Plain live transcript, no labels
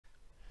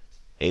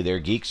Hey there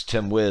geeks,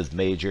 Tim with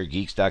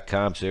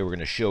MajorGeeks.com. Today we're going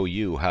to show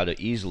you how to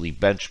easily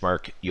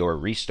benchmark your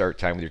restart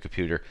time with your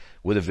computer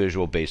with a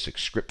Visual Basic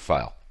script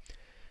file.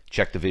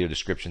 Check the video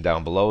description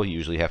down below. You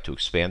usually have to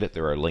expand it.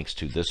 There are links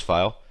to this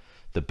file,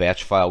 the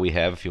batch file we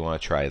have if you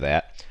want to try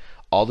that.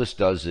 All this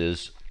does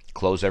is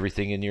close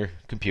everything in your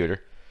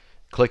computer,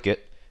 click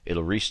it,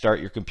 it'll restart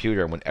your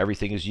computer, and when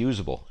everything is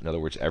usable, in other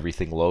words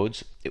everything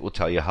loads, it will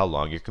tell you how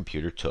long your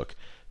computer took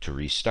to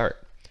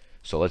restart.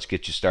 So let's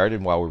get you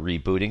started. While we're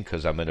rebooting,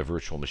 because I'm in a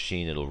virtual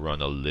machine, it'll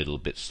run a little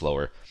bit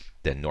slower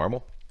than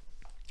normal.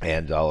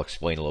 And I'll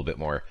explain a little bit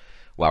more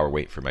while we're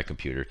waiting for my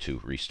computer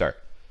to restart.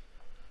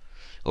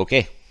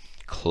 Okay,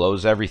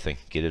 close everything.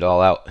 Get it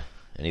all out.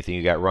 Anything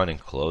you got running,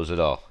 close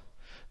it all.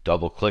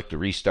 Double click the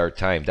restart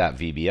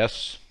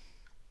time.vbs.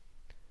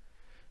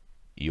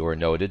 You're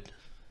noted,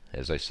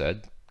 as I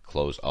said,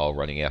 close all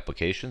running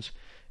applications.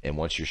 And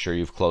once you're sure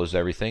you've closed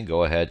everything,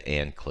 go ahead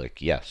and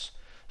click yes.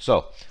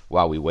 So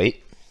while we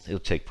wait, it'll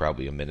take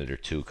probably a minute or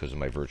two because of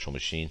my virtual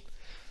machine.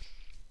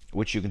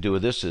 What you can do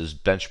with this is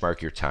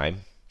benchmark your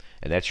time,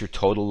 and that's your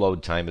total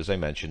load time. As I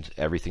mentioned,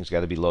 everything's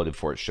got to be loaded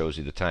before it shows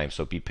you the time,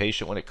 so be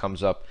patient when it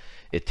comes up.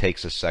 It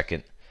takes a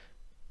second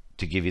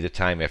to give you the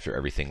time after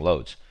everything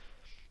loads.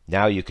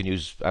 Now you can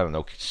use, I don't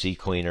know,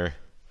 CCleaner,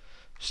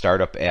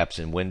 startup apps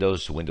in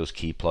Windows, Windows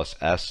key plus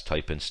S,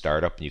 type in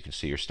startup and you can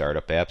see your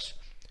startup apps.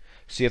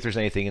 See if there's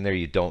anything in there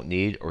you don't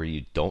need or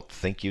you don't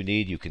think you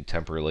need. You can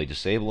temporarily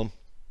disable them.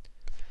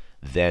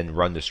 Then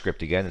run the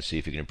script again and see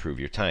if you can improve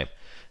your time.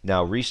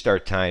 Now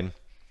restart time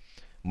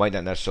might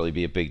not necessarily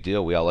be a big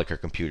deal. We all like our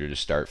computer to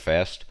start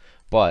fast,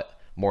 but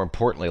more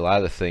importantly, a lot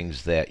of the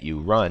things that you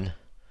run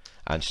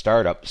on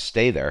startup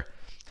stay there,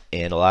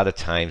 and a lot of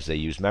times they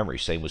use memory.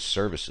 Same with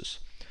services.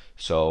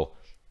 So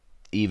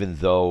even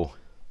though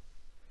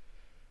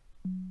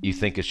you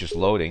think it's just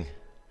loading,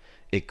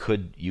 it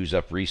could use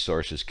up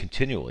resources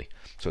continually.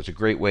 So it's a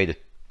great way to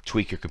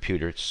tweak your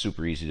computer. It's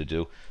super easy to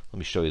do. Let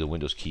me show you the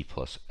Windows key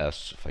plus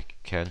S if I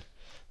can.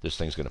 This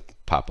thing's going to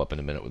pop up in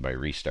a minute with my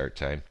restart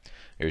time.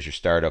 Here's your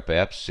startup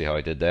apps. See how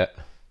I did that?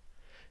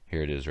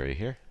 Here it is right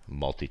here.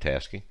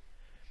 Multitasking.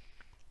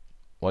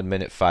 1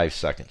 minute, 5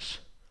 seconds.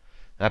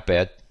 Not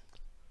bad.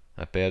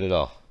 Not bad at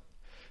all.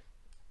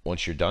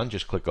 Once you're done,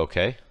 just click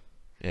OK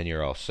and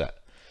you're all set.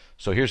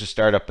 So here's the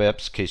startup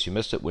apps. In case you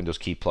missed it, Windows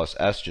key plus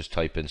S, just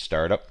type in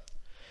startup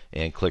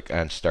and click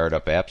on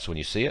startup apps when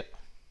you see it.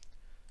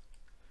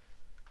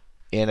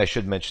 And I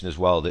should mention as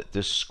well that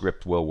this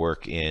script will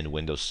work in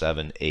Windows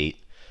 7,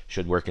 8,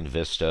 should work in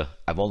Vista.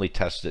 I've only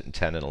tested it in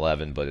 10 and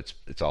 11, but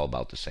it's all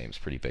about the same. It's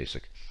pretty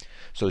basic.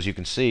 So as you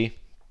can see,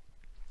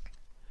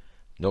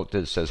 note that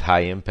it says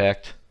high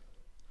impact,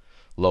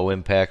 low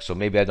impact. So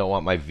maybe I don't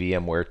want my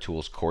VMware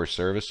Tools core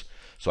service,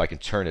 so I can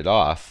turn it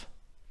off.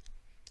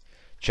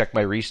 Check my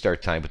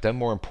restart time, but then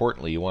more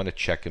importantly, you want to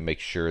check and make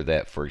sure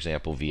that, for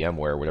example,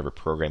 VMware, whatever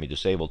program you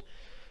disabled,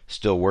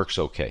 still works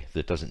okay.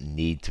 That doesn't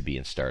need to be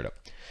in startup.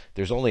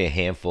 There's only a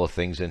handful of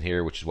things in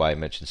here, which is why I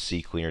mentioned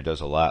CCleaner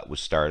does a lot with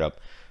startup.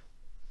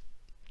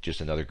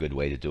 Just another good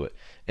way to do it.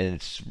 And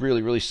it's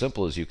really, really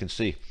simple, as you can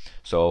see.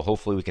 So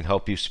hopefully we can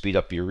help you speed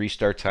up your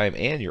restart time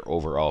and your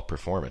overall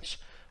performance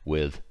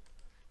with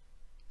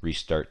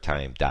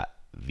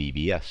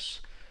restarttime.vbs.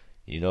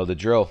 You know the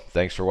drill.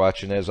 Thanks for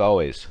watching as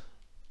always.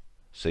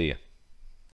 See ya.